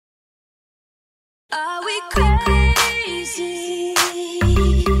crazy,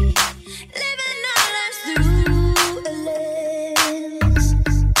 living our lives through a lens,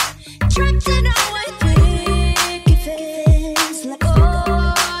 trapped in our wicked fence like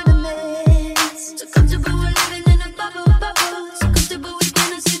ornaments. So comfortable we're living in a bubble, so comfortable we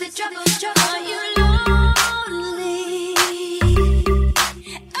cannot see the trouble. Are you lonely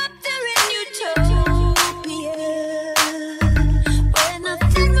up there in utopia, where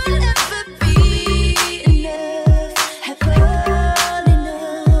nothing will ever be enough, happily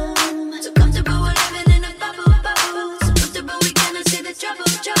numb? So comfortable we're living in a bubble, so comfortable we cannot see the trouble.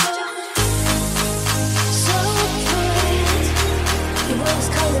 So put your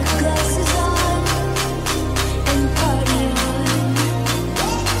rose-colored glasses on and party on.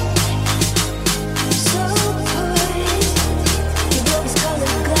 So put your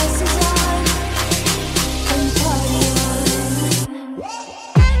rose-colored glasses on and party on.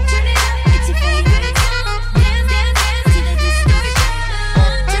 Turn it up, it's your favorite song. Dance, dance, dance to the distortion.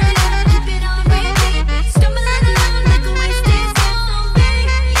 Turn it up, keep it on repeat. Stumbling along like a wasted song, babe.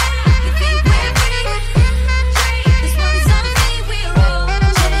 We think we're pretty great. This one's on me, we're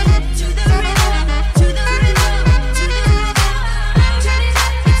rolling to the rhythm, to the rhythm, to the rhythm. Turn it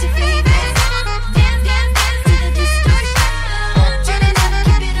up, it's your favorite song. Dance, dance, dance to the distortion. Turn it up,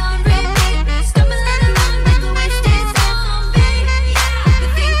 keep it on repeat. Stumbling along like a wasted song, babe. We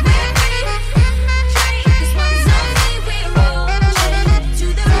think we're pretty great. This one's on me, we're rolling to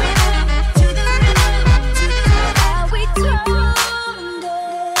the rhythm, to the rhythm, to the rhythm. Are we tone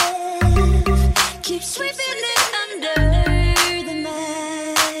deaf? Keep sweeping it under the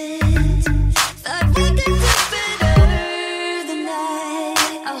mat. Thought we could do better than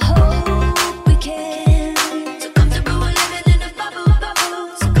that. I hope we can. So comfortable we're living in a bubble,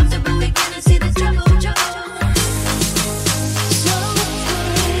 so comfortable we cannot see the trouble. So put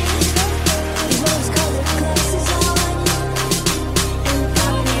your rose-colored glasses on and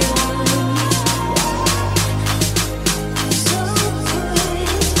party on. So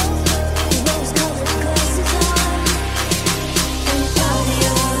put your rose-colored glasses on and party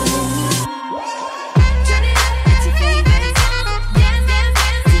on. Turn it up, it's your favorite song. Dance, dance,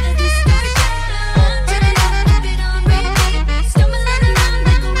 dance to the distortion. Turn it up, keep it on repeat. Stumbling along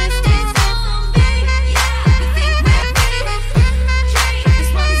like a wasted song, babe. We think we're pretty great. This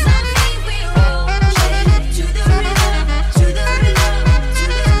one's on me, we're rolling to the rhythm, to the rhythm, to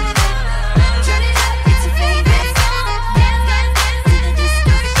the rhythm. Turn it up, it's your favorite song. Dance, dance, dance to the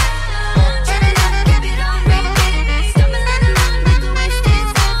distortion. Turn it up, keep it on repeat. Stumbling along like a wasted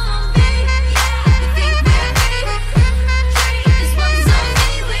song, babe. We think we're pretty great. This one's on me,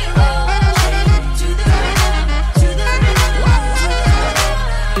 we're rolling to the rhythm, to the rhythm.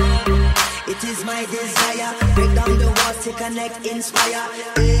 It is my desire, break down the walls to connect, inspire.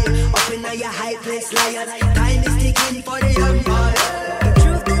 Up in your high place, liars. Time is ticking for the empire.